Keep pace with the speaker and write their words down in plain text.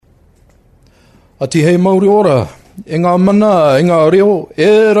Ati hei Māori ora, e ngā mana, e ngā reo,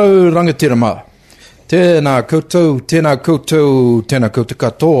 e rau rangatirama. Tēnā koutou, tēnā koutou, tēnā koutou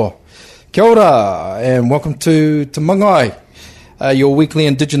katoa. Kia ora, and welcome to Te Mangai, your weekly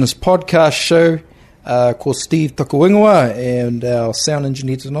Indigenous podcast show called Steve Takuingoa, and our sound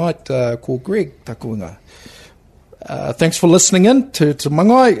engineer tonight called Greg Takuingoa. Thanks for listening in to Te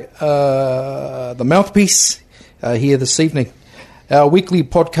Mangai, the mouthpiece here this evening. Our weekly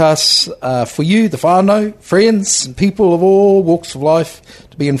podcasts for you, the whānau, friends, and people of all walks of life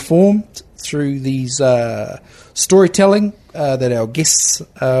to be informed through these storytelling that our guests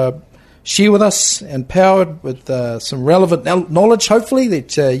share with us, empowered with some relevant knowledge, hopefully,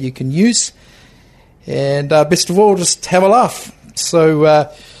 that you can use. And best of all, just have a laugh. So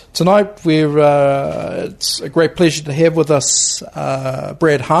tonight, it's a great pleasure to have with us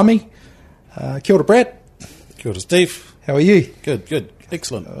Brad Harmy. Kia ora, Brad. Kia ora, Steve. How are you? Good.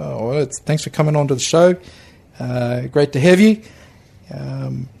 Excellent. Oh, well, thanks for coming on to the show. Great to have you.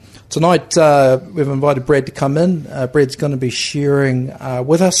 Tonight, we've invited Brad to come in. Brad's going to be sharing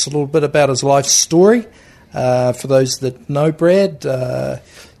with us a little bit about his life story. For those that know Brad,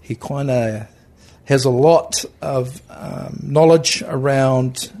 he kind of has a lot of knowledge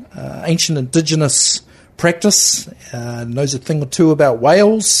around ancient Indigenous practice, knows a thing or two about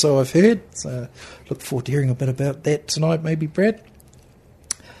whales, so I've heard. So look forward to hearing a bit about that tonight, maybe, Brad.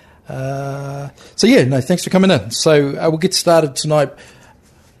 Thanks for coming in. So we'll get started tonight.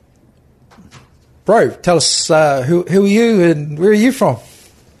 Bro, tell us who are you and where are you from?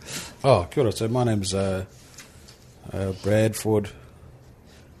 Oh, kia ora. So my name's Bradford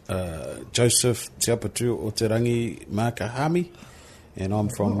Joseph Tiapatu o Te Rangi Mākahami, and I'm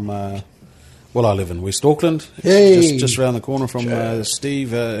from, I live in West Auckland, just around the corner from Steve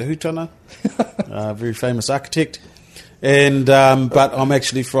Hutana, very famous architect. And but I'm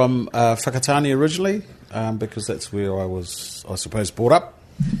actually from Whakatane originally, because that's where I was, I suppose, brought up.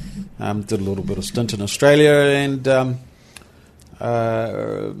 Did a little bit of stint in Australia, and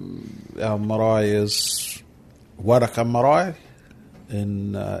our marae is Waraka Marae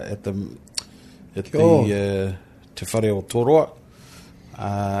at the Te Whare o Toroa,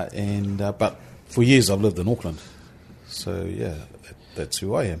 but for years I've lived in Auckland, so yeah, that's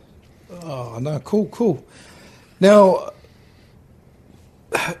who I am. Oh no, cool. Now,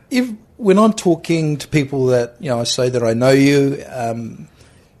 when I'm talking to people that I say that I know you,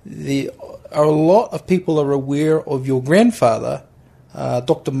 there are a lot of people are aware of your grandfather,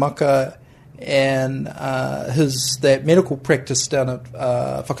 Dr. Maka, and that medical practice down at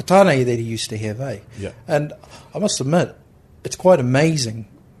Whakatane that he used to have, eh? Yeah. And I must admit, it's quite amazing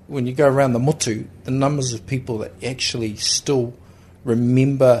when you go around the motu, the numbers of people that actually still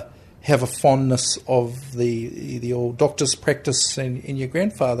remember, have a fondness of the old doctor's practice and your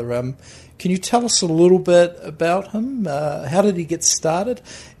grandfather. Can you tell us a little bit about him? How did he get started?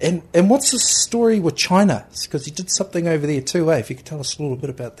 And what's the story with China? Because he did something over there too, eh? If you could tell us a little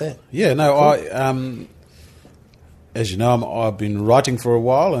bit about that. Yeah, no, cool. As you know, I've been writing for a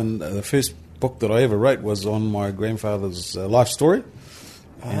while, and the first book that I ever wrote was on my grandfather's life story.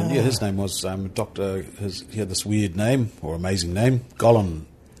 And his name was Doctor. He had this weird name, or amazing name, Golan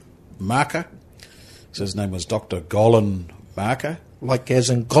Marker. So his name was Dr. Golan Marker. Like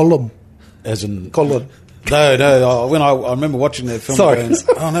as in Gollum. As in Gollum. No. When I remember watching that film, Sorry. Going,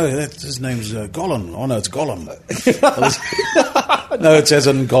 his name's Golan. Oh no, it's Gollum. No, it's as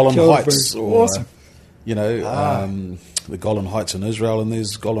in Golan Heights, or awesome. The Golan Heights in Israel, and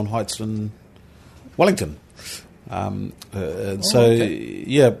there's Golan Heights in Wellington. He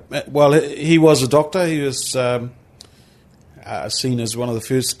was a doctor. He was seen as one of the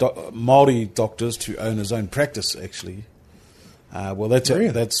first Māori doctors to own his own practice, actually.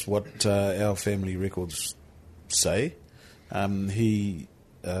 That's what our family records say. He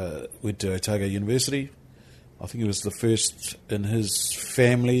went to Otago University. I think he was the first in his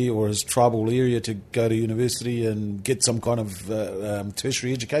family or his tribal area to go to university and get some kind of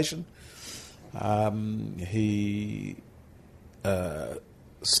tertiary education. He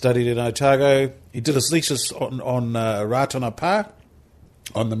studied in Otago. He did his thesis on Ratana Pa,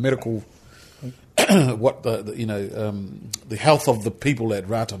 on the medical, the health of the people at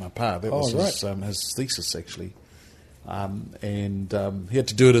Ratana Pa. That was his thesis, actually. He had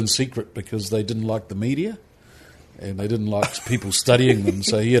to do it in secret because they didn't like the media, and they didn't like people studying them.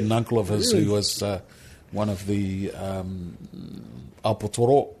 So he had an uncle of his who was one of the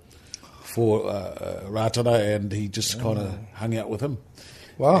Aopotoro for Ratana, and he just kind of hung out with him.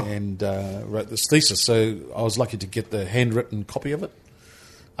 Wow. And wrote this thesis. So I was lucky to get the handwritten copy of it.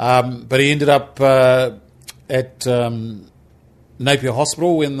 But he ended up at Napier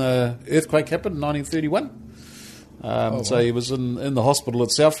Hospital when the earthquake happened in 1931. So he was in the hospital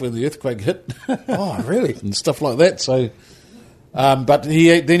itself when the earthquake hit. Oh, really? And stuff like that. So, but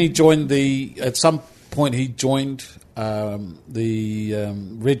he joined at some point he joined the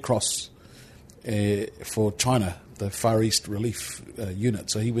Red Cross for China, the Far East Relief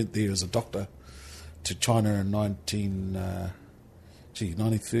Unit. So he went there as a doctor to China in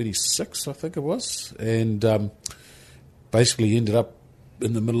 1936, I think it was, and basically ended up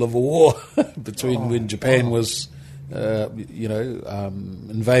in the middle of a war between when Japan was,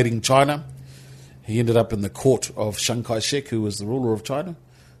 invading China. He ended up in the court of Chiang Kai-shek, who was the ruler of China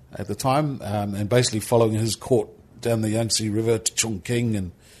at the time, and basically following his court down the Yangtze River to Chongqing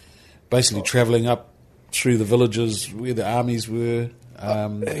and basically travelling up through the villages where the armies were.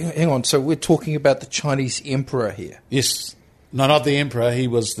 Hang on, so we're talking about the Chinese emperor here? Yes. No, not the emperor. He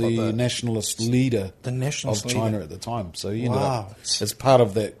was the nationalist leader of China at the time. So he ended up as part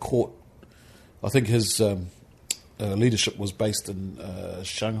of that court. I think his leadership was based in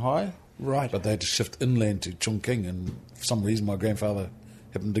Shanghai. Right. But they had to shift inland to Chongqing, and for some reason my grandfather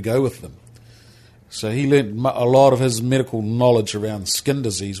happened to go with them. So he learnt a lot of his medical knowledge around skin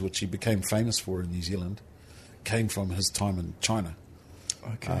disease, which he became famous for in New Zealand, came from his time in China.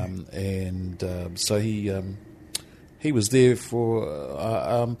 Okay. So he was there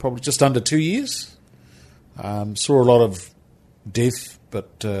for probably just under 2 years. Saw a lot of death,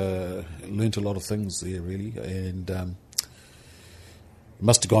 but learnt a lot of things there, really. And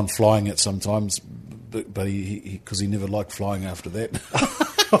must have gone flying at some times, but because he never liked flying after that.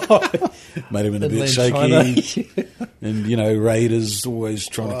 Made him a bit shaky. And, raiders always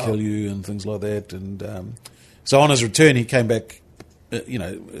trying to kill you and things like that. And so on his return, he came back,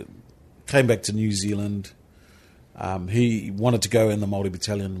 came back to New Zealand. He wanted to go in the Māori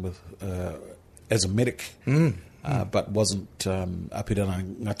battalion as a medic, but wasn't.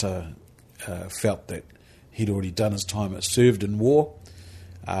 Apirana Ngata felt that he'd already done his time, served in war,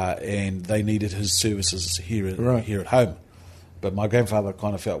 and they needed his services here at home. But my grandfather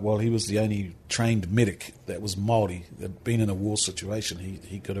kind of felt, well, he was the only trained medic that was Māori that had been in a war situation.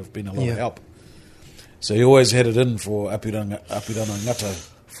 He could have been a lot of help. So he always had it in for Apirana Ngata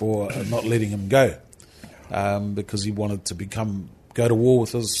for not letting him go. Because he wanted to go to war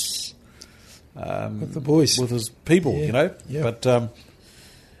with his with the boys, with his people, Yeah. But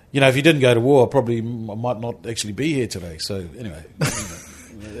if he didn't go to war, I might not actually be here today. So anyway,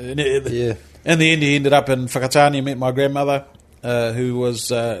 in the end, he ended up in Whakatane. Met my grandmother, who was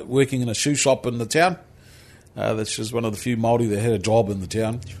working in a shoe shop in the town. That's just one of the few Māori that had a job in the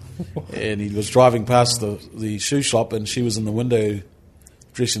town. And he was driving past the shoe shop, and she was in the window,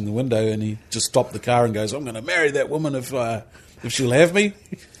 dressing the window, and he just stopped the car and goes, "I'm going to marry that woman if she'll have me,"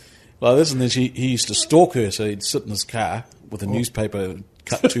 like this. And then he used to stalk her, so he'd sit in his car with a newspaper,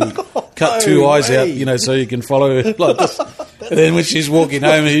 cut two eyes out, so you can follow her like this. And then when she's walking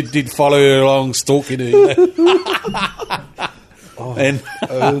home, he'd follow her along, stalking her. And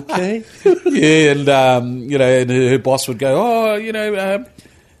okay, and and her boss would go,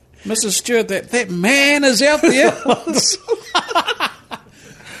 Mrs. Stewart, that man is out there.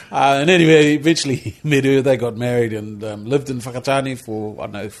 And anyway, eventually he met her, they got married and lived in Whakatane for,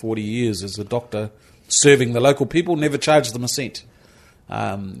 40 years as a doctor, serving the local people, never charged them a cent,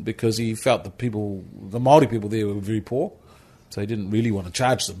 because he felt the Māori people there were very poor, so he didn't really want to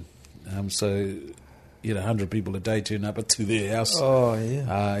charge them. So 100 people a day turn up to their house.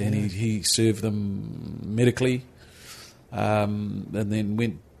 And he served them medically, and then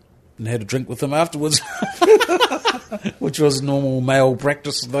went and had a drink with them afterwards, which was normal male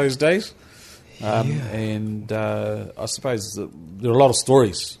practice in those days. And I suppose there are a lot of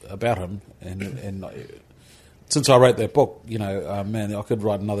stories about him. And since I wrote that book, I could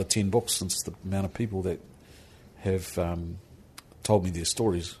write another 10 books since the amount of people that have told me their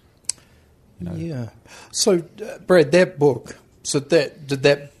stories. Yeah. So, Brad, that book,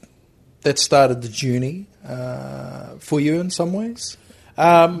 that started the journey for you in some ways?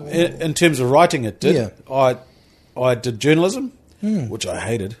 In terms of writing, it did. Yeah. I did journalism, which I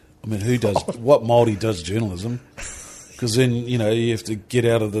hated. I mean, what Māori does journalism? Because then, you have to get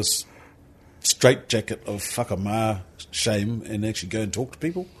out of this straitjacket of whakamā shame and actually go and talk to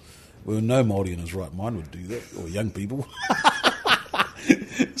people. Well, no Māori in his right mind would do that, or young people.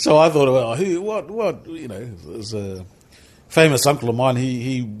 So I thought, there's a famous uncle of mine,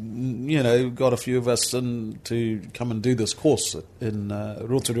 he got a few of us in to come and do this course in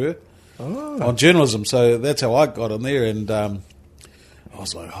Rotorua on journalism. So that's how I got in there, and I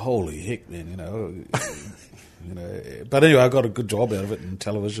was like, holy heck, man, But anyway, I got a good job out of it in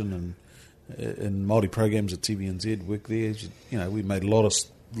television in Māori programs at TVNZ, worked there. We made a lot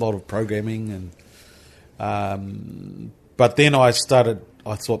of programming, and but then I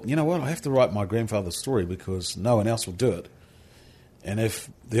thought, you know what, I have to write my grandfather's story because no one else will do it. And if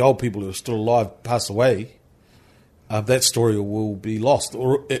the old people who are still alive pass away, that story will be lost,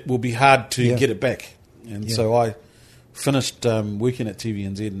 or it will be hard to get it back. And so I finished working at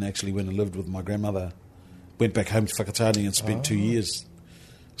TVNZ and actually went and lived with my grandmother. Went back home to Whakatane and spent 2 years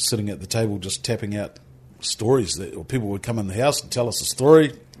sitting at the table just tapping out stories. Or people would come in the house and tell us a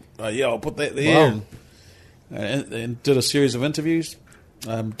story. I'll put that there. Wow. And did a series of interviews.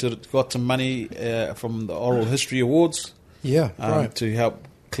 Got some money from the Oral History Awards. Right. To help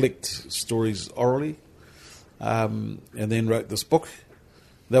collect stories orally. And then wrote this book.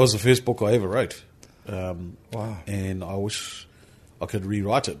 That was the first book I ever wrote. Wow. And I wish I could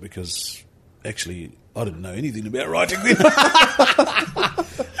rewrite it because actually I didn't know anything about writing then.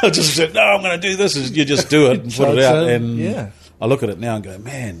 I just said, no, I'm going to do this. You just do it and put it out. And I look at it now and go,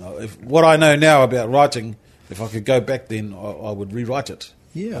 man, if what I know now about writing, if I could go back then, I would rewrite it.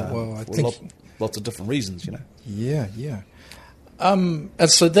 Well, I think... Lots of different reasons, Yeah. And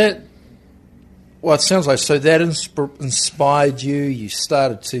so that... Well, it sounds like that inspired you. You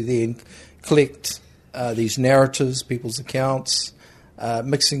started to then collect these narratives, people's accounts,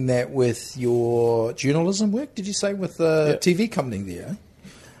 mixing that with your journalism work, did you say, with the TV company there?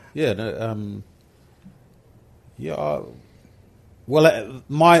 Well,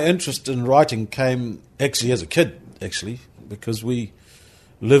 my interest in writing came actually as a kid, because we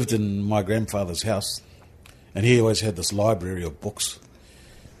lived in my grandfather's house, and he always had this library of books.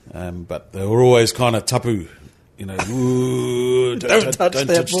 But they were always kind of tapu, ooh, don't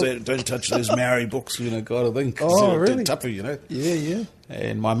touch those Maori books, kind of thing. Oh, really? Tapu, Yeah.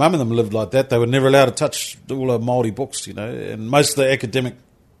 And my mum and them lived like that. They were never allowed to touch all the Māori books, And most of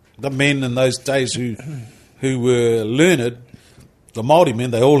the men in those days who were learned, the Māori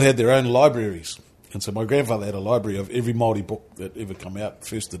men, they all had their own libraries. And so my grandfather had a library of every Māori book that ever come out,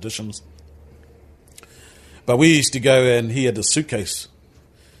 first editions. But we used to go, and he had a suitcase.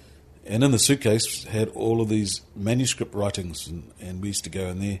 And in the suitcase had all of these manuscript writings, and we used to go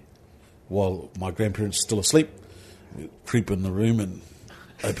in there while my grandparents were still asleep. We'd creep in the room and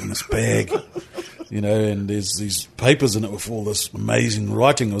open this bag, and there's these papers in it with all this amazing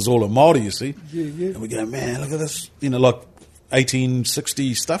writing. It was all in Māori, you see. Yeah. And we go, man, look at this, like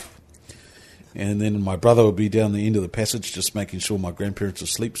 1860 stuff. And then my brother would be down the end of the passage just making sure my grandparents are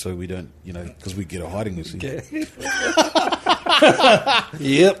asleep so we don't, because we get a hiding, you see. Okay.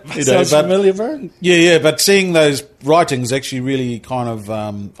 Yep. Sounds familiar, bro. Yeah, but seeing those writings actually really kind of,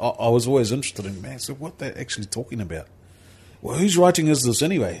 I was always interested in, man, so what they're actually talking about. Well, whose writing is this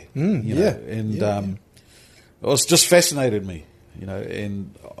anyway? It was just fascinated me,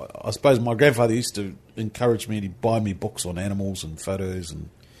 and I suppose my grandfather used to encourage me to buy me books on animals and photos and,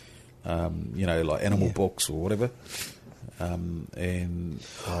 like animal books or whatever.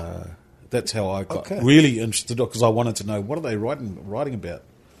 That's how I got really interested, because I wanted to know, what are they writing about?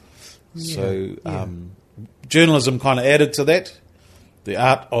 So journalism kind of added to that, the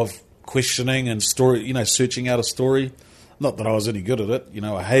art of questioning and story, searching out a story. Not that I was any good at it,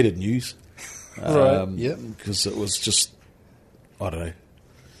 I hated news. Because it was just, I don't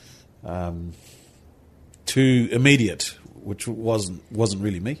know, too immediate, which wasn't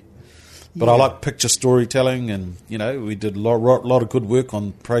really me. But I like picture storytelling, and, we did a lot of good work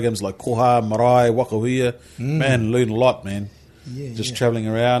on programs like Koha, Marae, Wakahuia. Man, learned a lot, man. Travelling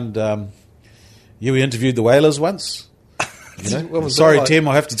around. We interviewed the Whalers once. Sorry, like? Tim,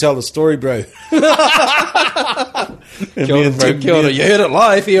 I have to tell the story, bro. Kia ora. You heard it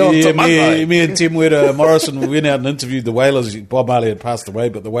live here on me and Tim Morrison, we went out and interviewed the Whalers. Bob Marley had passed away,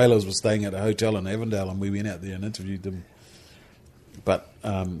 but the Whalers were staying at a hotel in Avondale, and we went out there and interviewed them. But,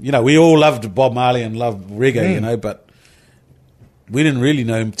 we all loved Bob Marley and loved reggae, but we didn't really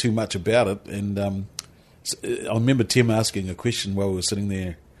know too much about it. And I remember Tim asking a question while we were sitting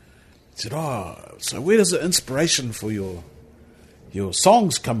there. He said, so where does the inspiration for your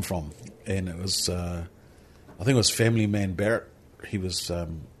songs come from? And it was, I think it was Family Man Barrett. He was,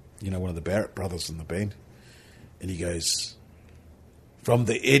 one of the Barrett brothers in the band. And he goes, from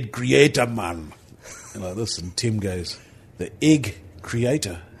the Egg Creator, man. And like this, and Tim goes, the Egg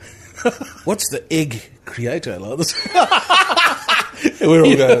Creator. What's the Egg Creator? Like this. And we're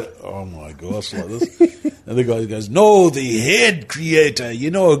all going, oh my gosh, like this. And the guy goes, no, the Head Creator,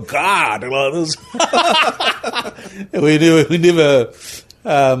 God, like this. And we never,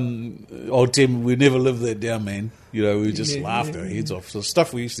 old Tim, we never lived that down, man. We just laughed our heads off. So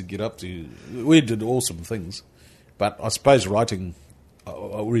stuff we used to get up to, we did awesome things. But I suppose writing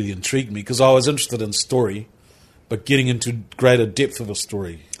really intrigued me because I was interested in story, but getting into greater depth of a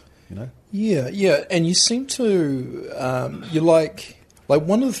story, you know. Yeah, and you seem to you like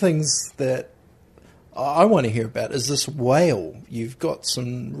one of the things that I want to hear about is this whale. You've got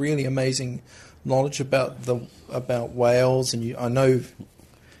some really amazing knowledge about whales, and I know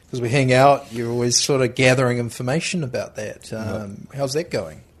because we hang out, you're always sort of gathering information about that. How's that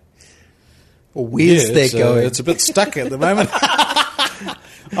going? Or where's that going? It's a bit stuck at the moment. I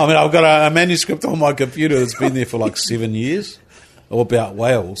mean, I've got a manuscript on my computer that's been there for like 7 years, all about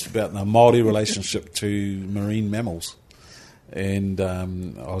whales, about the Māori relationship to marine mammals. And I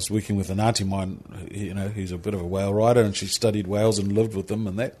was working with an auntie of mine, you know, who's a bit of a whale rider, and she studied whales and lived with them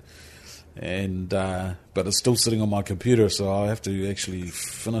and that. And but it's still sitting on my computer, so I have to actually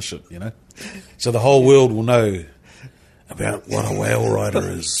finish it, you know. So the whole world will know about what a whale rider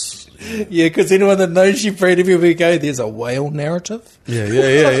is. Yeah, because anyone that knows you, Brad, everybody go, there's a whale narrative.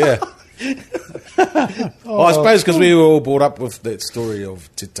 Yeah. Well, I suppose because we were all brought up with that story of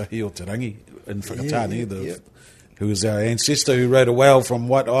Te Tahi o Te Rangi in Whakatane, who was our ancestor who rode a whale from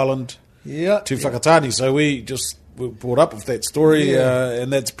White Island to Whakatane. So we just were brought up with that story,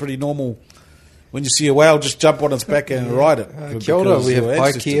 and that's pretty normal. When you see a whale, just jump on its back and ride it. Kia ora, we have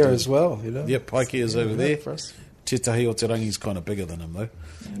Paikea as well. You know? Yep, Paikea's over there. Te Tahi o Te Rangi's kind of bigger than him, though.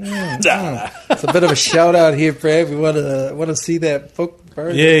 It's a bit of a shout out here, Brad. We want to see that book, bro.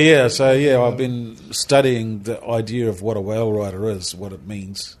 Yeah. So I've been studying the idea of what a whale rider is, what it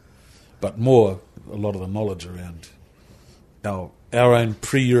means, but more a lot of the knowledge around our own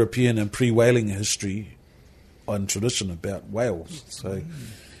pre-European and pre-whaling history and tradition about whales. So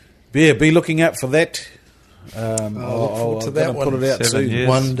be looking out for that. I'll to that one. Put it out 7 years.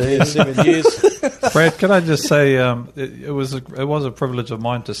 One day, 7 years. Brad, can I just say it was a privilege of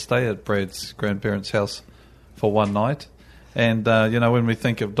mine to stay at Brad's grandparents' house for one night. And when we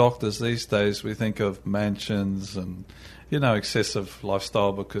think of doctors these days, we think of mansions and excessive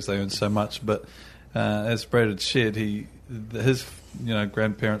lifestyle because they earn so much. But as Brad had shared, his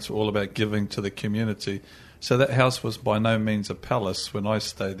grandparents were all about giving to the community. So that house was by no means a palace when I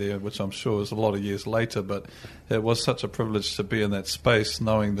stayed there, which I'm sure was a lot of years later, but it was such a privilege to be in that space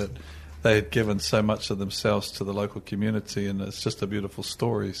knowing that they had given so much of themselves to the local community, and it's just a beautiful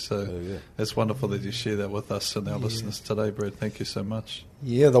story. So it's wonderful that you share that with us and our listeners today, Brad. Thank you so much.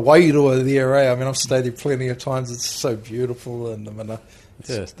 Yeah, the Wairoa there, I mean, I've stayed there plenty of times. It's so beautiful, and the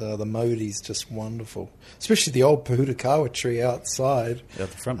Maori's just wonderful, especially the old Pahutakawa tree outside.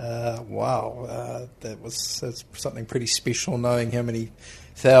 Out the front. Wow, that's something pretty special, knowing how many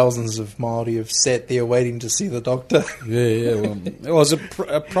thousands of Māori have sat there waiting to see the doctor. Yeah. Well, it was a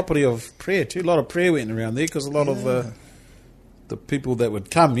property of prayer too. A lot of prayer went around there because a lot of the people that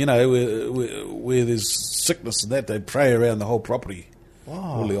would come, where there's sickness and that, they'd pray around the whole property.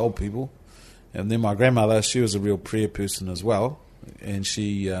 Wow. All the old people. And then my grandmother, she was a real prayer person as well. And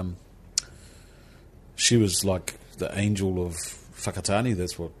she was like the angel of Whakatane,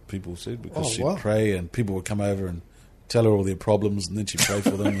 that's what people said, because she'd pray and people would come over and tell her all their problems and then she'd pray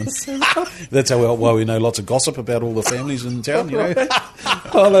for them. And that's how we know lots of gossip about all the families in town,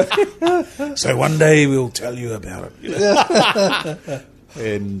 So one day we'll tell you about it.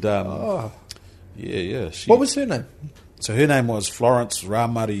 And what was her name? So her name was Florence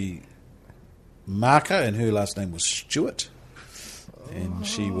Ramari Maka and her last name was Stewart. And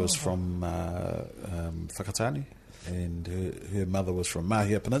she was from Whakatane, and her mother was from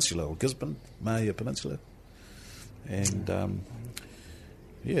Mahia Peninsula, or Gisborne, Mahia Peninsula. And,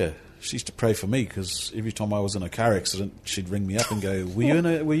 she used to pray for me, because every time I was in a car accident, she'd ring me up and go,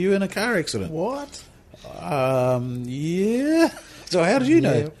 were you in a car accident? What? Yeah. So how did you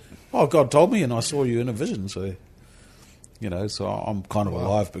know? Yeah. Oh, God told me, and I saw you in a vision, so, so I'm kind of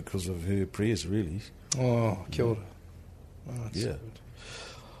alive because of her prayers, really. Oh, kia ora. Oh, yeah.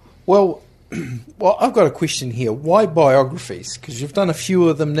 Well, I've got a question here. Why biographies? Because you've done a few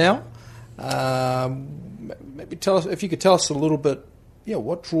of them now. Maybe tell us, if you could tell us a little bit,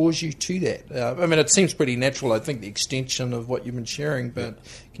 what draws you to that? I mean, it seems pretty natural, I think, the extension of what you've been sharing, but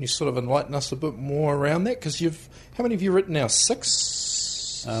can you sort of enlighten us a bit more around that? Because how many have you written now?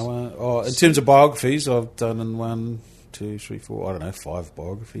 6? In terms of biographies, I've done 1, 2, 3, 4, I don't know, 5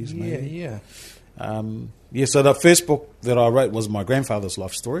 biographies maybe. Yeah. So the first book that I wrote was my grandfather's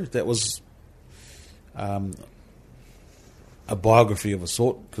life story. That was a biography of a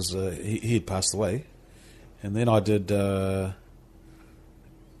sort because he had passed away. And then I did Tūhoe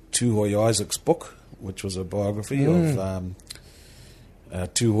Isaac's book, which was a biography of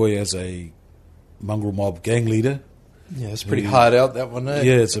Tūhoe as a mongrel mob gang leader. Yeah, it's pretty hard out, that one, eh?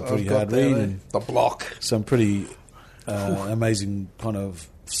 Yeah, it's a pretty hard read. The block. Some pretty amazing kind of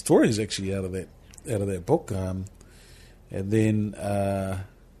stories actually out of that book. And then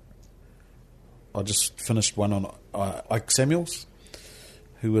I just finished one on Ike Samuels,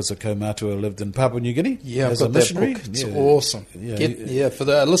 who was a kaumātua, lived in Papua New Guinea. Yeah, as I've a got missionary. that book. It's awesome. Yeah, for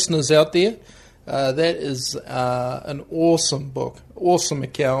the listeners out there, that is an awesome book, awesome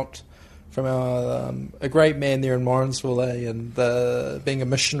account from a great man there in Morrinsville, and being a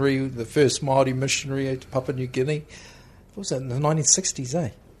missionary, the first Māori missionary to Papua New Guinea. What was that, in the 1960s,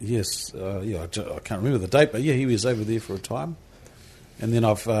 eh? Yes, I can't remember the date, but yeah, he was over there for a time. And then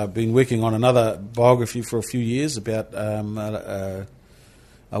I've been working on another biography for a few years about a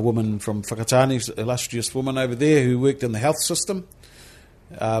woman from Whakatane, illustrious woman over there who worked in the health system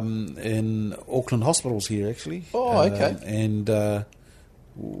in Auckland hospitals here, actually. Oh, okay. And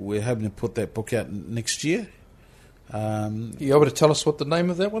we're hoping to put that book out next year. You able to tell us what the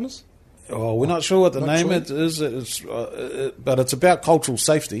name of that one is? Oh, we're not sure what the name it is, but it's about cultural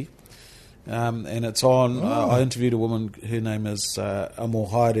safety. And it's on. I interviewed a woman. Her name is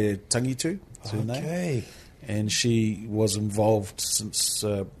Amohaere Tangitu. That's her name. And she was involved since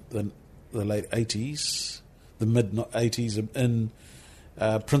the late 80s, the mid 80s, in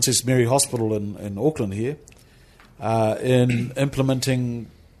Princess Mary Hospital in Auckland here, in implementing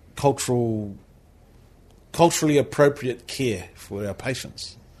culturally appropriate care for our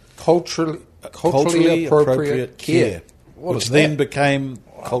patients. Culturally appropriate care. Which then became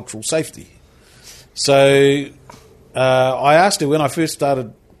cultural safety. So I asked her when I first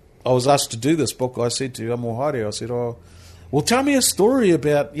started, I was asked to do this book, I said to Amohaere, I said, well, tell me a story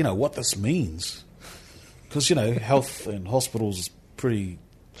about, what this means. Because, health and hospitals is pretty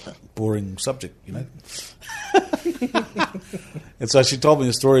boring subject, And so she told me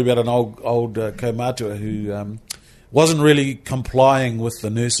a story about an old kaumātua who wasn't really complying with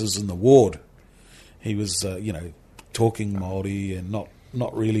the nurses in the ward. He was, talking Māori and not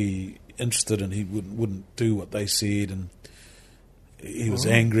really interested, and he wouldn't do what they said, and he was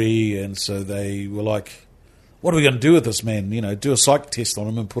angry, and so they were like, what are we going to do with this man? Do a psych test on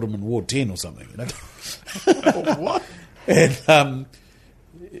him and put him in Ward 10 or something. What? And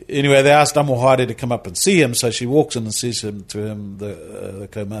anyway, they asked Amohaere to come up and see him, so she walks in and says to him, the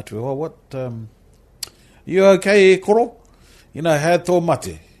kaumātua, oh, what, you okay, koro? How tō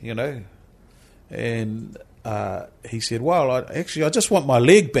mate, And he said, well, I just want my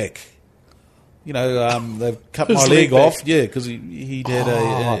leg back. They've cut my leg off. Yeah, because he'd had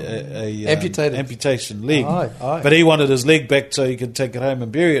a amputation leg. Aye. But he wanted his leg back so he could take it home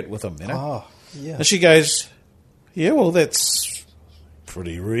and bury it with him, Yeah. And she goes, yeah, well, that's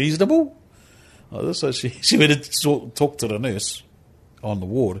pretty reasonable. So she went to talk to the nurse on the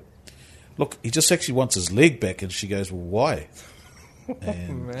ward. Look, he just actually wants his leg back. And she goes, well, why?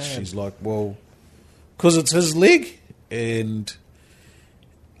 And she's like, well, because it's his leg. And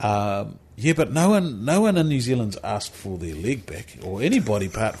yeah, but no one in New Zealand's asked for their leg back, or any body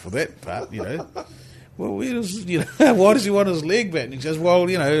part for that part, Well, why does he want his leg back? And he says, well,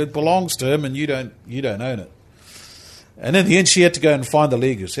 it belongs to him and you don't own it. And in the end, she had to go and find the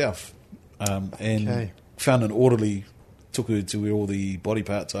leg herself, and found an orderly, took her to where all the body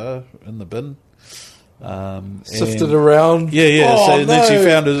parts are in the bin. Sifted around. Yeah. Oh, so then she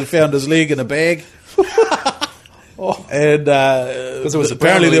found his leg in a bag. And it was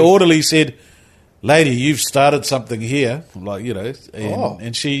apparently the orderly said, lady, you've started something here,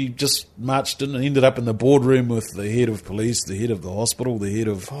 and she just marched in and ended up in the boardroom with the head of police, the head of the hospital, the head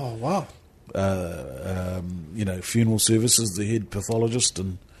of funeral services, the head pathologist,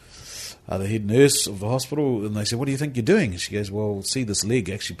 and the head nurse of the hospital. And they said, what do you think you're doing? And she goes, well, see, this leg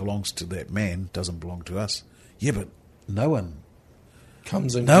actually belongs to that man, doesn't belong to us. Yeah, but no one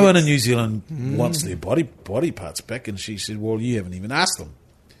in New Zealand wants their body parts back. And she said, well, you haven't even asked them.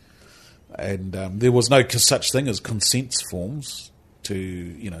 And there was no such thing as consents forms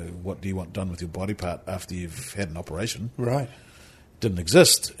to, what do you want done with your body part after you've had an operation. Right. Didn't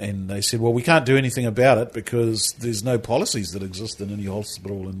exist. And they said, well, we can't do anything about it because there's no policies that exist in any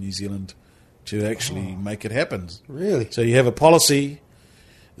hospital in New Zealand to actually make it happen. Really? So you have a policy.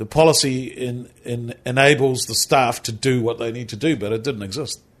 The policy enables the staff to do what they need to do, but it didn't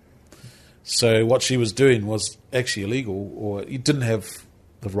exist. So what she was doing was actually illegal, or you didn't have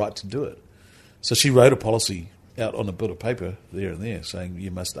the right to do it. So she wrote a policy out on a bit of paper there and there saying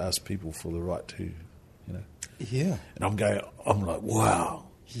you must ask people for the right to, Yeah. And I'm like, wow.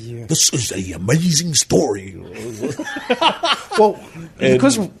 Yeah. This is an amazing story. Well,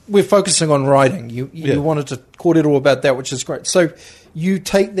 because we're focusing on writing, you wanted to kōrero about that, which is great. So you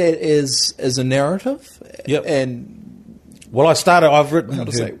take that as a narrative? Yep. And well, I've written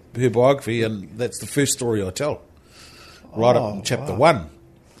her biography, and that's the first story I tell. right up in chapter 1.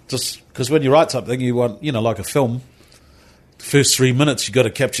 Just because when you write something, you want, like a film, the first 3 minutes you got to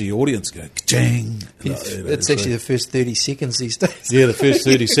capture your audience. Go, ka-ching. It's actually the first 30 seconds these days. Yeah, the first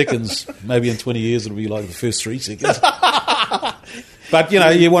 30 seconds. Maybe in 20 years it'll be like the first 3 seconds. But,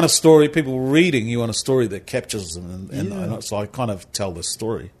 you want a story, people reading, you want a story that captures them. And so I kind of tell this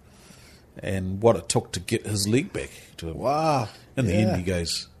story and what it took to get his leg back to him. Wow. In the end, he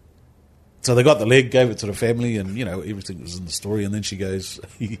goes... So they got the leg, gave it to the family, and, everything was in the story. And then she goes,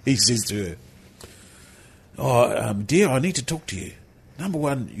 he says to her, dear, I need to talk to you. Number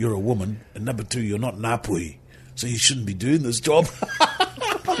one, you're a woman. And number two, you're not Ngāpuhi. So you shouldn't be doing this job.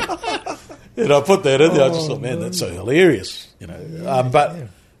 And I put that in there. I just thought, man, that's so hilarious. But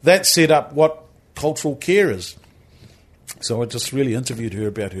that set up what cultural care is. So I just really interviewed her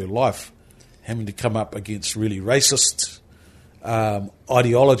about her life, having to come up against really racist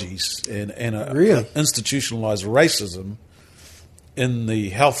ideologies and institutionalized racism in the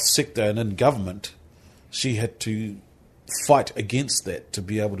health sector and in government. She had to fight against that to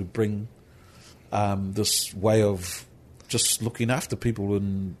be able to bring this way of just looking after people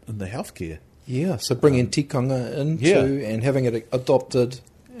in the healthcare. Yeah, so bringing tikanga into and having it adopted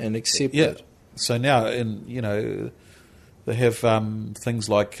and accepted. Yeah, so now they have things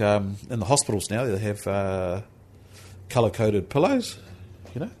like in the hospitals now they have colour-coded pillows,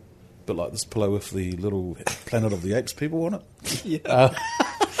 a bit like this pillow with the little Planet of the Apes people on it. Yeah.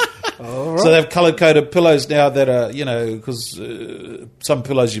 All right. So they have colour-coded pillows now that are, because some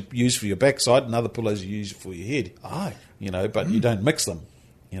pillows you use for your backside and other pillows you use for your head. Aye. But you don't mix them,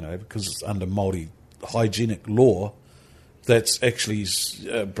 because it's under Māori hygienic law that's actually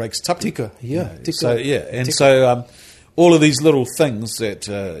breaks tapu. Tika, yeah. Tika. So, and so all of these little things that,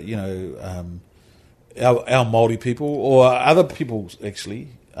 our Māori people or other people actually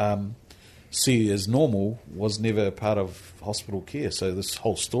see as normal was never part of hospital care. So this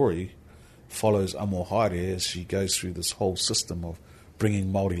whole story follows Amo Haere as she goes through this whole system of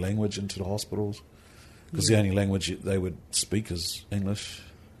bringing Māori language into the hospitals because the only language they would speak is English.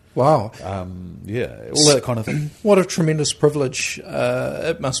 Wow. All that kind of thing. What a tremendous privilege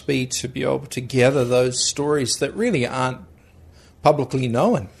it must be to be able to gather those stories that really aren't publicly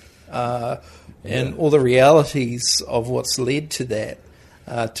known. And all the realities of what's led to that,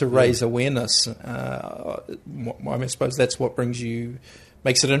 to raise awareness. I suppose that's what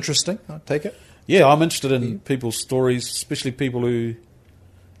makes it interesting, I take it? Yeah, I'm interested in people's stories, especially people who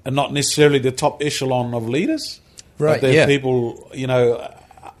are not necessarily the top echelon of leaders. Right, but they're people, who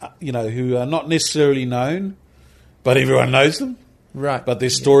are not necessarily known, but everyone knows them. Right. But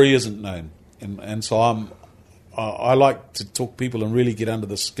their story isn't known. And so I like to talk to people and really get under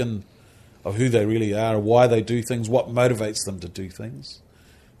the skin of who they really are, why they do things, what motivates them to do things.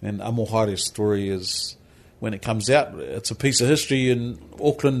 And Amo Haere's story is, when it comes out, it's a piece of history in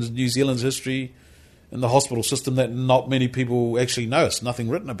Auckland, New Zealand's history, in the hospital system that not many people actually know. It's nothing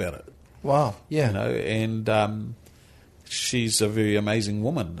written about it. Wow, yeah. And she's a very amazing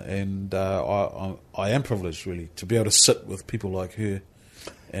woman, and I am privileged, really, to be able to sit with people like her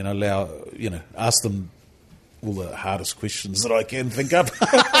and ask them all the hardest questions that I can think of,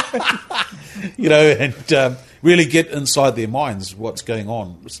 and really get inside their minds what's going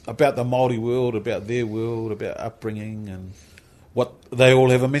on about the Māori world, about their world, about upbringing, and what they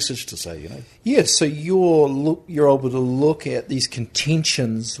all have a message to say. Yeah, so you're able to look at these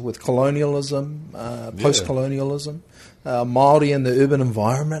contentions with colonialism, post-colonialism, Māori in the urban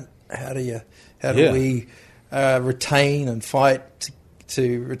environment. How do we retain and fight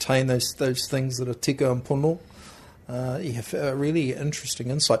to retain those things that are tika and pono? You have a really interesting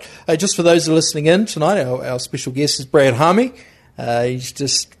insight. Just for those who are listening in tonight, our special guest is Brad Hami.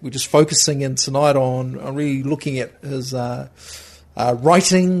 We're just focusing in tonight on really looking at his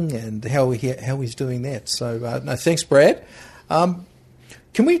writing and how he's doing that. So thanks, Brad. Can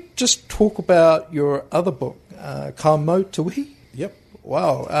we just talk about your other book, Ka Mau Te Wihi? Yep.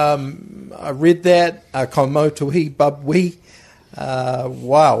 Wow. I read that, Ka Mau Te Wihi Bub Wihi.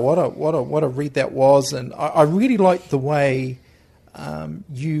 Wow, what a read that was, and I really liked the way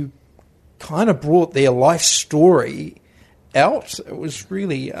you kind of brought their life story out. It was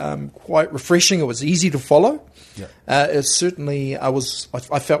really quite refreshing. It was easy to follow. Yeah. It certainly I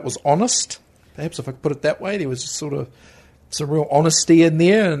felt was honest. Perhaps if I could put it that way, there was sort of some real honesty in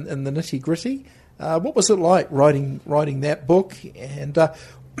there and the nitty gritty. What was it like writing that book, and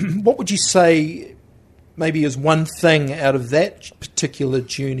what would you say? Maybe is one thing out of that particular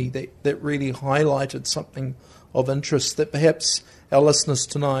journey that really highlighted something of interest that perhaps our listeners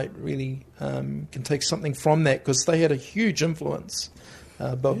tonight really can take something from that, because they had a huge influence.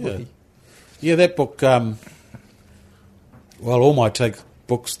 Yeah, that book, Well, all my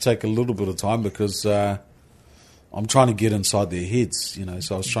books take a little bit of time because I'm trying to get inside their heads, you know.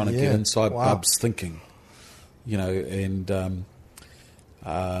 So I was trying to get inside Bub's thinking, you know, and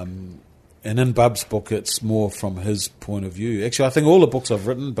in Bub's book, it's more from his point of view. Actually, I think all the books I've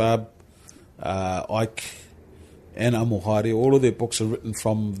written, Bub, Ike, and Amo Haere, all of their books are written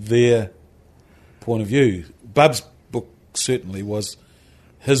from their point of view. Bub's book certainly was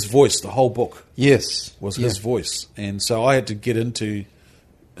his voice. The whole book, was his voice, and so I had to get into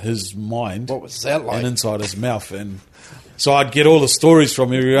his mind. What was that like? And inside his mouth, and so I'd get all the stories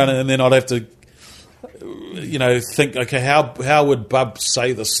from everyone, and then I'd have to, you know, think, okay, how would Bub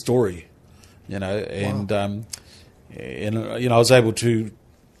say the story, you know, and you know, I was able to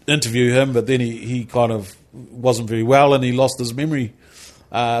interview him, but then he kind of wasn't very well, and he lost his memory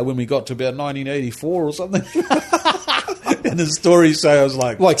when we got to about 1984 or something. And his story, so I was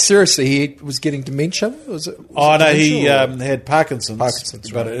like seriously, he was getting dementia? Was it no, dementia, he or? had Parkinson's,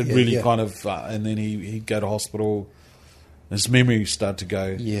 but right. it really kind of, and then he'd go to hospital. His memory started to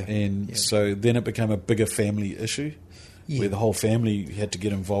go, so then it became a bigger family issue, where the whole family had to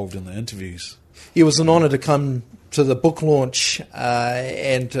get involved in the interviews. It was an honour to come to the book launch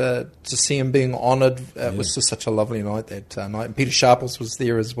and to see him being honoured. It was just such a lovely night that night. And Peter Sharples was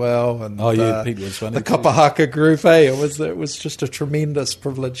there as well. And, Pete was funny. The Kapahaka group, it was just a tremendous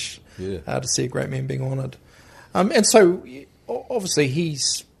privilege to see a great man being honoured. And so, obviously,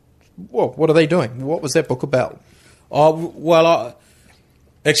 what are they doing? What was that book about? Oh, well,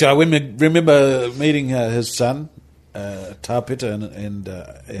 actually, I remember meeting his son, Tāpeta, and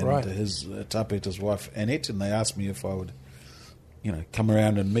his Tāpeta's wife, Annette, and they asked me if I would, you know, come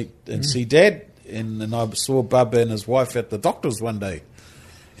around and meet and see Dad. And I saw Bub and his wife at the doctor's one day.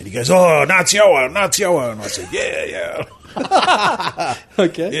 And he goes, "Oh, Ngāti Awa." And I said, yeah.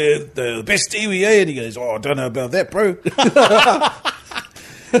 Okay. Yeah, the best iwi, eh? And he goes, "Oh, I don't know about that, bro."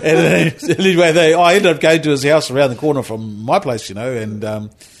 And anyway, I ended up going to his house around the corner from my place, you know,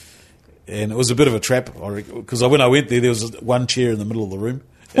 and it was a bit of a trap, because when I went there was one chair in the middle of the room.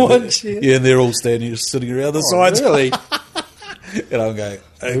 One chair? Yeah, and they're all sitting around the sides. Really? And I'm going,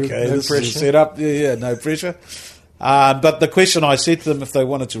 okay, no this pressure. is set up. Yeah, no pressure. But the question I said to them if they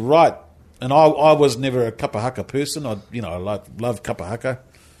wanted to write, and I was never a kapahaka person. I love kapahaka,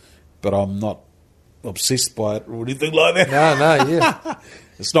 but I'm not obsessed by it or anything like that. No, yeah.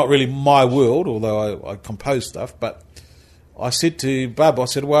 It's not really my world, although I compose stuff. But I said to Bub, I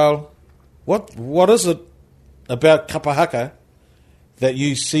said, well, what is it about kapahaka that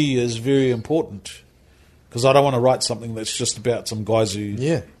you see as very important? Because I don't want to write something that's just about some guys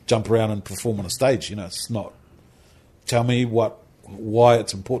who jump around and perform on a stage. You know, it's not. Tell me why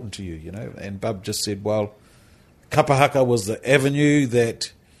it's important to you. You know, and Bub just said, well, kapahaka was the avenue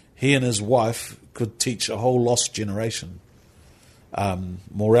that he and his wife could teach a whole lost generation.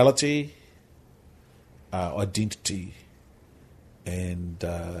 Morality, identity, and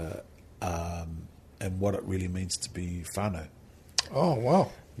what it really means to be whānau. Oh,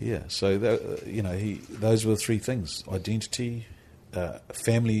 wow. Yeah, so those were the three things: identity,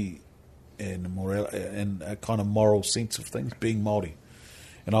 family, and and a kind of moral sense of things, being Māori.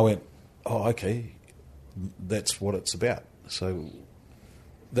 And I went, oh, okay, that's what it's about. So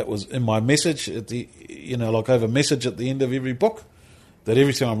that was in my message I have a message at the end of every book, that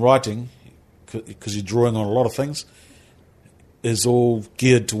everything I'm writing, because you're drawing on a lot of things, is all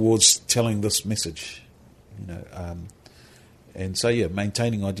geared towards telling this message, you know. And so,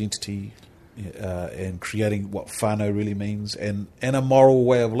 maintaining identity and creating what whānau really means, and a moral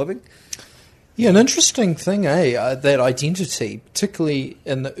way of living. Yeah, an interesting thing, that identity, particularly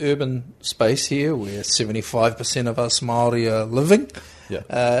in the urban space here, where 75% of us Māori are living. Yeah.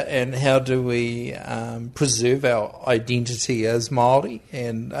 And how do we preserve our identity as Māori?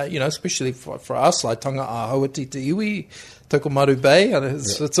 And, especially for us, like Tanga Ahawati Te Iwi, Tokomaru Bay, and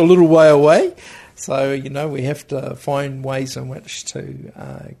it's a little way away. So, we have to find ways in which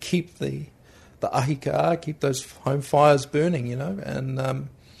to keep the ahika, keep those home fires burning, and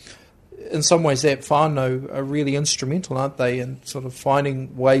in some ways that whānau are really instrumental, aren't they, in sort of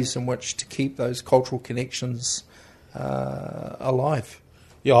finding ways in which to keep those cultural connections alive.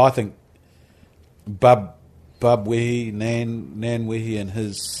 Yeah, I think Bub Wehi, Nan Wehi and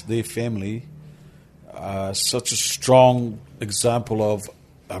their family are such a strong example of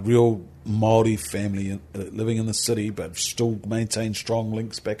a real Māori family living in the city, but still maintain strong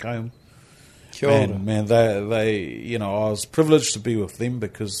links back home. Kia ora. Man, they I was privileged to be with them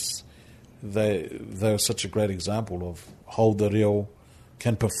because they were such a great example of hold the reo,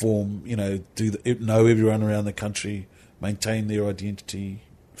 can perform, know everyone around the country, maintain their identity,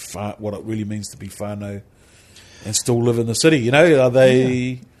 what it really means to be whānau. and still live in the city. You know,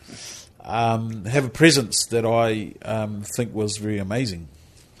 they have a presence that I think was very amazing.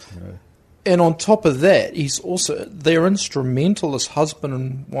 You know. And on top of that, they're instrumental as husband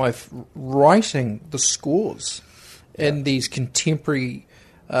and wife writing the scores and these contemporary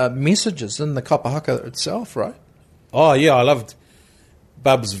messages in the kapa haka itself, right? Oh, yeah, I loved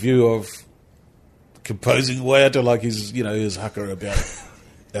Bub's view of composing Waiata, like his haka about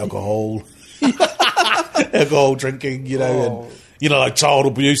alcohol, alcohol drinking, and like child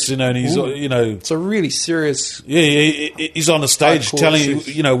abuse, and he's it's a really serious. Yeah, he's on the stage telling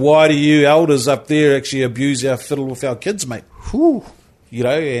you, why do you elders up there actually abuse our fiddle with our kids, mate? Whew.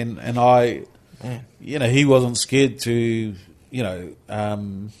 And I, he wasn't scared to,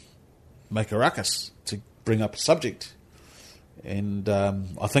 make a ruckus to bring up a subject. And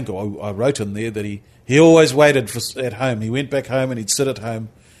I think I wrote in there that he always waited at home. He went back home and he'd sit at home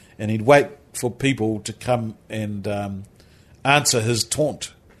and he'd wait for people to come and answer his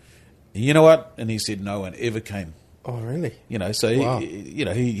taunt. And you know what? And he said no one ever came. Oh, really? So wow.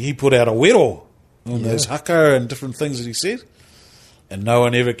 he put out a wero on those haka and different things that he said, and no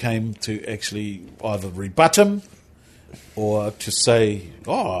one ever came to actually either rebut him or to say,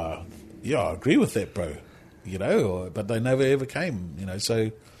 oh, yeah, I agree with that, bro. But they never ever came.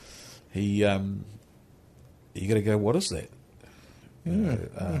 So he got to go, what is that?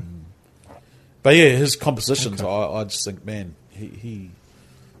 But yeah, his compositions, I just think, man, he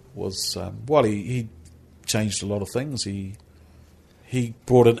was he changed a lot of things. He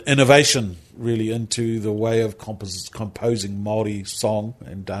brought an innovation really into the way of composing Māori song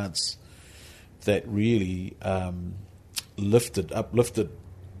and dance that really uplifted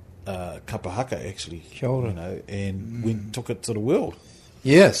kapa haka actually. Kia ora. And took it to the world.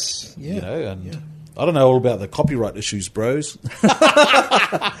 Yes. Yeah. I don't know all about the copyright issues, bros.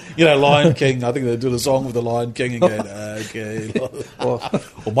 Lion King. I think they did a song with the Lion King and going, okay. Or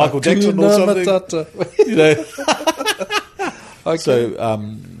Michael Jackson or something. Okay.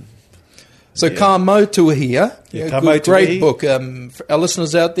 So Ka Mau Tuahia. Great book. For our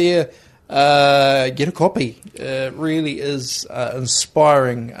listeners out there, get a copy. It really is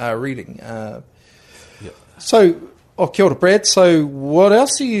inspiring reading. So, kia ora, Brad. So, what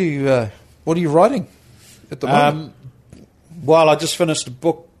else are you... what are you writing at the moment? I just finished a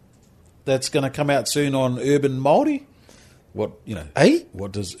book that's going to come out soon on urban Māori. What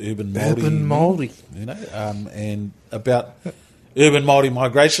does urban Māori mean? And about urban Māori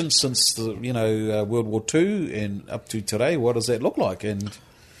migration since the World War II and up to today. What does that look like? And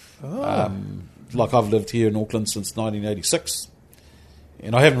I've lived here in Auckland since 1986.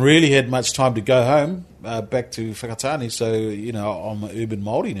 And I haven't really had much time to go home back to Whakatane, so, I'm an urban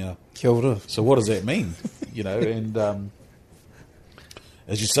Māori now. Kia ora. So what does that mean? And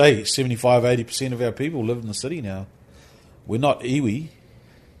as you say, 75-80% of our people live in the city now. We're not iwi.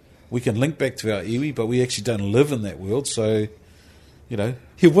 We can link back to our iwi, but we actually don't live in that world, so, Yeah,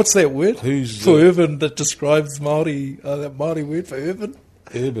 what's that word for urban that describes Māori, that Māori word for urban?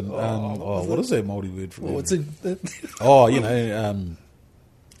 Urban. What is that Māori word for urban? What's in that?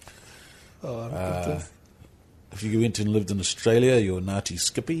 If you went and lived in Australia, you're Ngāti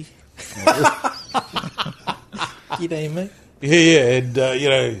Skippy. G'day, mate. Yeah,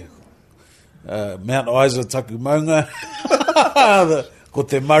 and, Mount Isa taku maunga. Ko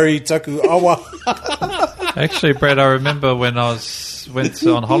te Murray taku awa. Actually, Brad, I remember when I went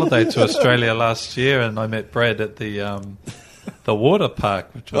on holiday to Australia last year and I met Brad at the water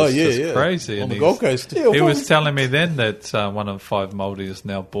park, which was just crazy. On and the Gold Coast. He was telling me then that one of 5 Māori is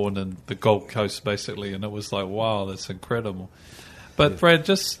now born in the Gold Coast, basically, and it was like, wow, that's incredible. But Brad,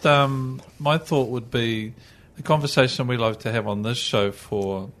 just my thought would be the conversation we like to have on this show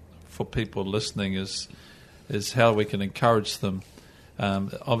for people listening is how we can encourage them.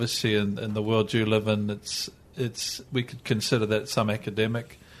 Obviously, in the world you live in, it's we could consider that some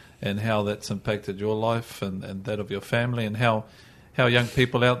academic, and how that's impacted your life and that of your family, and how young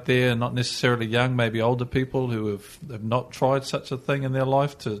people out there, not necessarily young, maybe older people who have not tried such a thing in their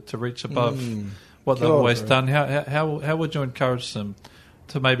life to reach above what they've always done. How would you encourage them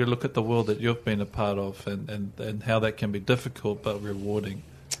to maybe look at the world that you've been a part of and how that can be difficult but rewarding?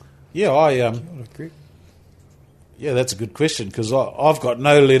 Yeah, that's a good question, because I've got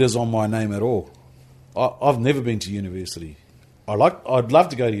no letters on my name at all. I've never been to university. I'd love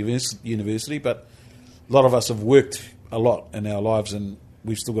to go to university, but a lot of us have worked a lot in our lives, and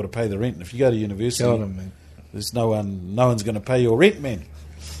we've still got to pay the rent. And if you go to university, there's no one's going to pay your rent, man.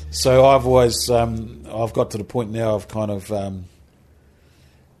 So I've always I've got to the point now of kind of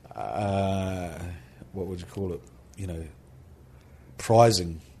what would you call it?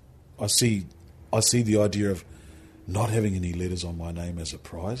 Prizing. I see the idea of not having any letters on my name as a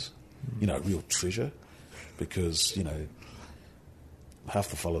prize, real treasure, because, half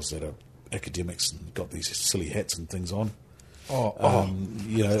the fellas that are academics and got these silly hats and things on.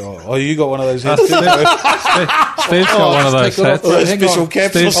 You got one of those hats? Steve's got one of those hats. Special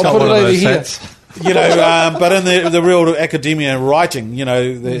caps. Steve's got one of those hats. But in the real academia and writing,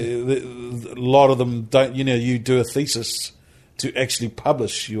 a lot of them don't. You do a thesis to actually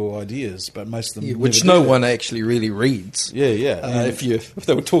publish your ideas, but most of them which no one actually really reads. Yeah. If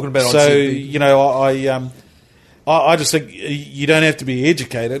they were talking about it on so, TV. I just think you don't have to be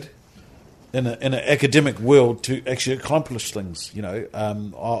educated in an academic world to actually accomplish things. I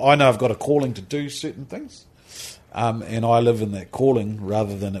know I've got a calling to do certain things, and I live in that calling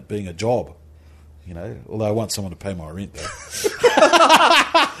rather than it being a job. Although I want someone to pay my rent, though.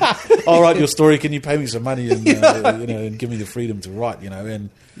 I'll write your story. Can you pay me some money and and give me the freedom to write?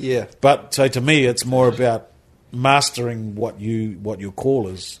 But so to me, it's more about mastering what your call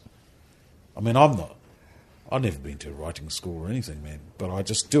is. I mean, I've never been to a writing school or anything, man. But I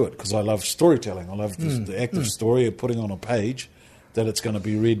just do it because I love storytelling. I love the act of story of putting on a page that it's going to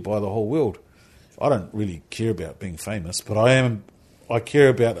be read by the whole world. I don't really care about being famous, but I care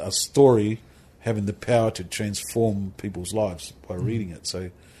about a story having the power to transform people's lives by reading it.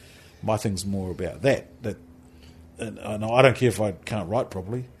 So my thing's more about that. And I don't care if I can't write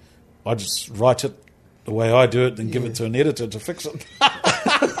properly. I just write it the way I do it, then give it to an editor to fix it.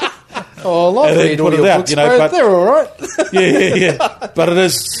 I love reading all your books, but they're all right. Yeah. But it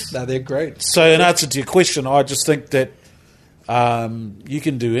is... No, they're great. So in answer to your question, I just think that you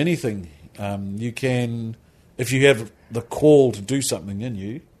can do anything. You can... If you have the call to do something in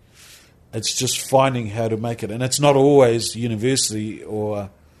you, it's just finding how to make it. And it's not always university or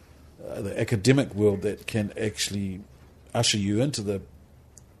the academic world that can actually usher you into the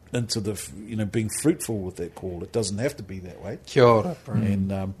being fruitful with that call. It doesn't have to be that way. Kia ora, bro.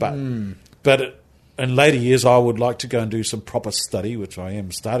 And but in later years, I would like to go and do some proper study, which I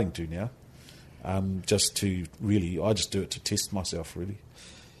am starting to now. Just to really, I just do it to test myself, really.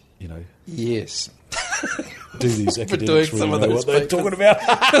 Yes. Do these academics really know what they're talking about?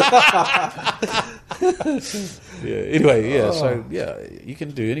 So you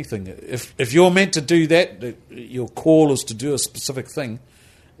can do anything. If you're meant to do that, your call is to do a specific thing.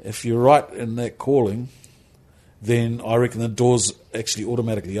 If you're right in that calling, then I reckon the doors actually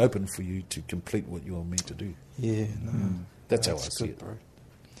automatically open for you to complete what you're meant to do. Yeah, that's how I see it, bro.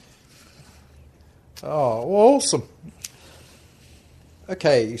 Oh, well, awesome.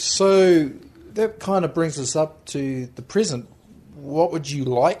 Okay, so that kind of brings us up to the present. What would you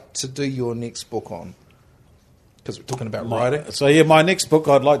like to do your next book on? Because we're talking about writing. So, my next book,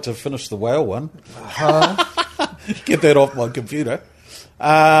 I'd like to finish the whale one. Get that off my computer.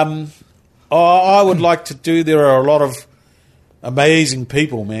 I would like to do... There are a lot of amazing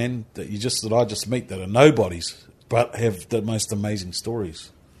people, man, that I just meet that are nobodies, but have the most amazing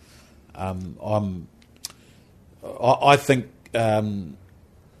stories. I think...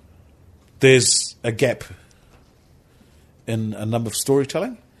 there's a gap in a number of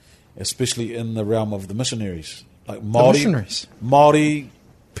storytelling, especially in the realm of the missionaries. Like Māori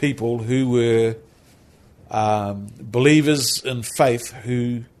people who were believers in faith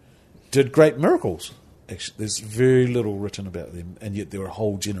who did great miracles. Actually, there's very little written about them, and yet there are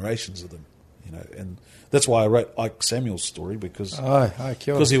whole generations of them. And that's why I wrote Ike Samuel's story, because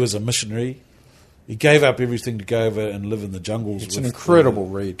he was a missionary. He gave up everything to go over and live in the jungles. It's an incredible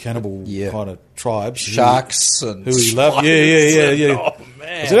read. Cannibal kind of tribes. Sharks and who he loved. Yeah. Oh,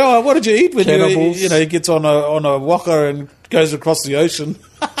 man. I said, what did you eat when Cannibals. he gets on a waka and goes across the ocean?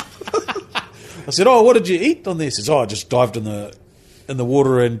 I said, what did you eat on this? He says, I just dived in the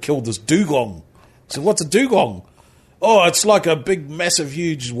water and killed this dugong. I said, what's a dugong? Oh, it's like a big, massive,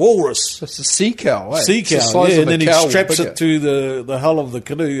 huge walrus. It's a sea cow, eh? Sea cow, and then he straps it to the hull of the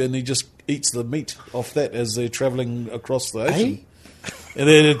canoe, and he just eats the meat off that as they're travelling across the ocean. And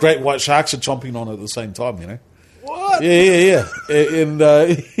then the great white sharks are chomping on it at the same time, What? Yeah. And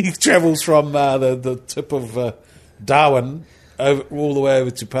he travels from the tip of Darwin all the way over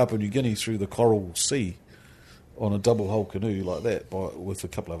to Papua New Guinea through the Coral Sea on a double-hull canoe like that with a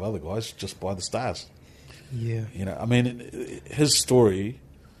couple of other guys just by the stars. Yeah. His story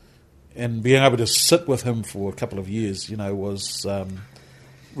and being able to sit with him for a couple of years, was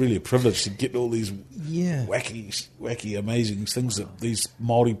really a privilege to get all these wacky, amazing things that these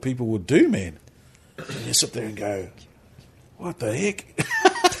Māori people would do, man. And you sit there and go, what the heck?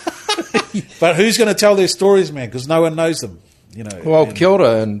 But who's going to tell their stories, man? Because no one knows them, Well, kia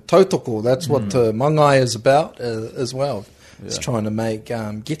ora and tautoko, that's what Mangai is about as well. It's trying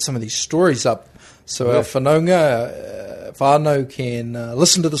to get some of these stories up So our whanaunga, whānau can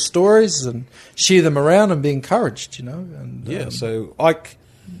listen to the stories and share them around and be encouraged, you know. And, so Ike,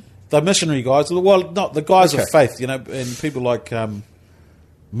 the missionary guys, well, not the guys of faith, you know, and people like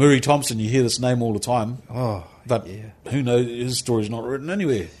Murray Thompson, you hear this name all the time. Oh, but who knows, his story's not written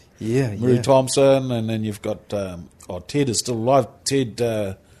anywhere. Yeah, Murray Thompson, and then you've got, Ted is still alive, Ted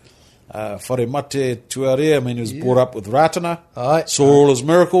Wharemate Tuarea, I mean, he was brought up with Ratana, saw all his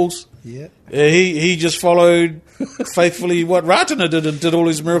miracles. Yeah. He just followed faithfully what Ratana did and did all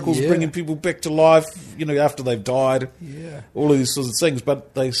his miracles, bringing people back to life, you know, after they've died. Yeah. All of these sorts of things,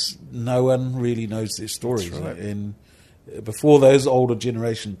 but no one really knows their stories. Right. And before those older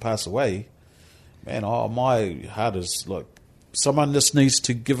generation pass away, man, my heart is like, someone just needs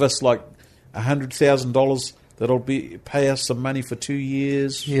to give us like $100,000. That'll pay us some money for 2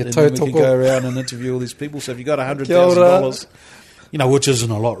 years. Yeah, and then we can go around and interview all these people. So if you got $100,000, you know, which isn't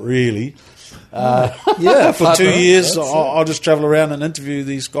a lot really. For 2 years, I'll just travel around and interview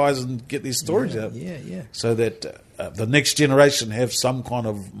these guys and get these stories out. Yeah. So that the next generation have some kind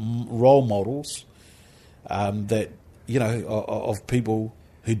of role models that, you know, of people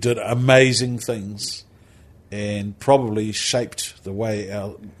who did amazing things and probably shaped the way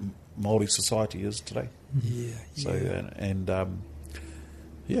our Māori society is today. Yeah. So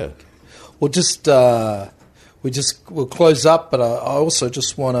We'll close up, but I also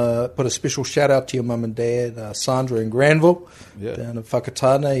just want to put a special shout out to your mum and dad, Sandra and Granville, down in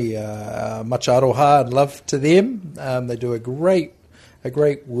Whakatane. Much aroha and love to them. They do a great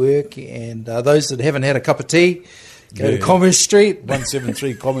work, and those that haven't had a cup of tea, go to Commerce Street,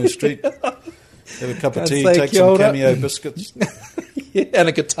 173 Commerce Street. Have a cup of tea, take some Cameo biscuits. And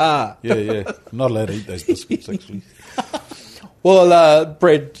a guitar. Yeah. Not allowed to eat those biscuits, actually. Well,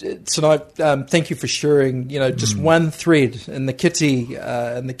 Brad, tonight, thank you for sharing, you know, just one thread in the kete,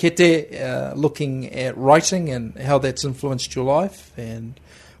 looking at writing and how that's influenced your life and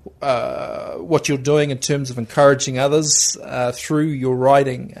what you're doing in terms of encouraging others through your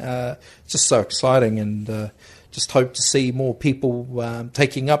writing. It's just so exciting, and just hope to see more people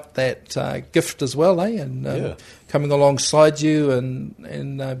taking up that gift as well, and coming alongside you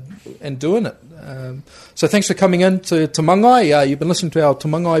and doing it. So thanks for coming in to Te Mangai. You've been listening to our Te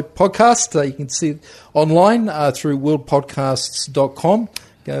Mangai podcast. You can see it online through worldpodcasts.com.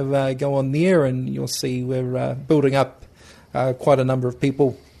 Go on there and you'll see we're building up quite a number of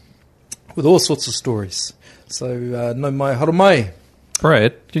people with all sorts of stories. So no mai hara mai.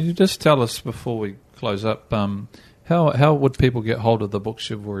 Brad, can you just tell us before we close up, how would people get hold of the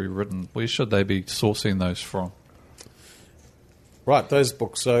books you've already written? Where should they be sourcing those from? Right, those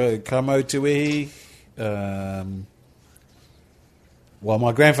books. So, Kamo Tuihi.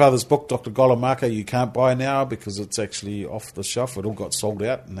 My grandfather's book, Dr. Golamaka, you can't buy now because it's actually off the shelf. It all got sold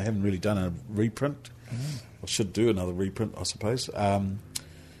out, and they haven't really done a reprint. I should do another reprint, I suppose. Pūtea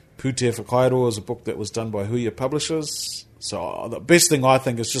Whakairo is a book that was done by Huia Publishers. So, the best thing I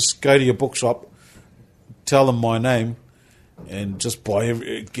think is just go to your bookshop, tell them my name, and just buy.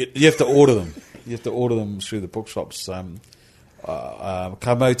 You have to order them. You have to order them through the bookshops.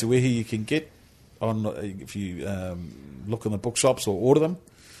 Ka Mau Te Wehi you can get on if you look in the bookshops or order them.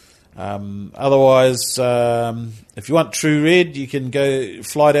 Otherwise, if you want True Red, you can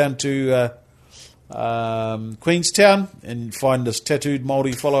fly down to Queenstown and find this tattooed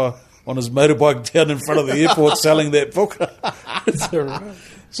Māori fellow on his motorbike down in front of the airport selling that book.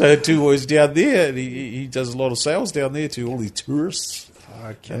 So two boys down there, and he does a lot of sales down there to all the tourists.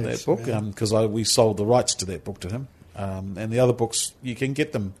 In that book, because we sold the rights to that book to him. And the other books, you can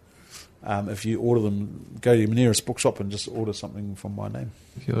get them if you order them. Go to your nearest bookshop and just order something from my name.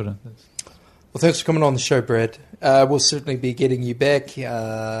 Kia ora. Well, thanks for coming on the show, Brad. We'll certainly be getting you back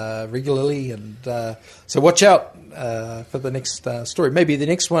regularly, and so watch out for the next story. Maybe the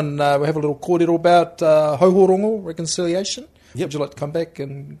next one we'll have a little kōrero about hauhorongo, reconciliation. Yep. Would you like to come back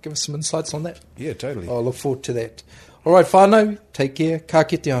and give us some insights on that? Yeah, totally. I look forward to that. All right, whānau, take care. Ka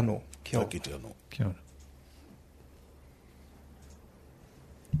kite anō. Kia ora. Kia ora.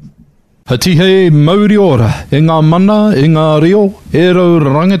 Hatihe Mauri ora, e ngā mana, e ngā reo, e rau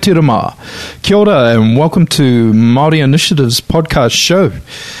rangatirama. Kia ora and welcome to Māori Initiative's podcast show,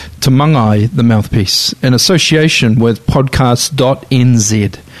 Te Mangai, the Mouthpiece, in association with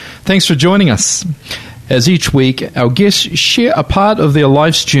podcast.nz. Thanks for joining us. As each week, our guests share a part of their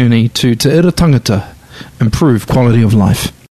life's journey to Te Ira Tangata, improve quality of life.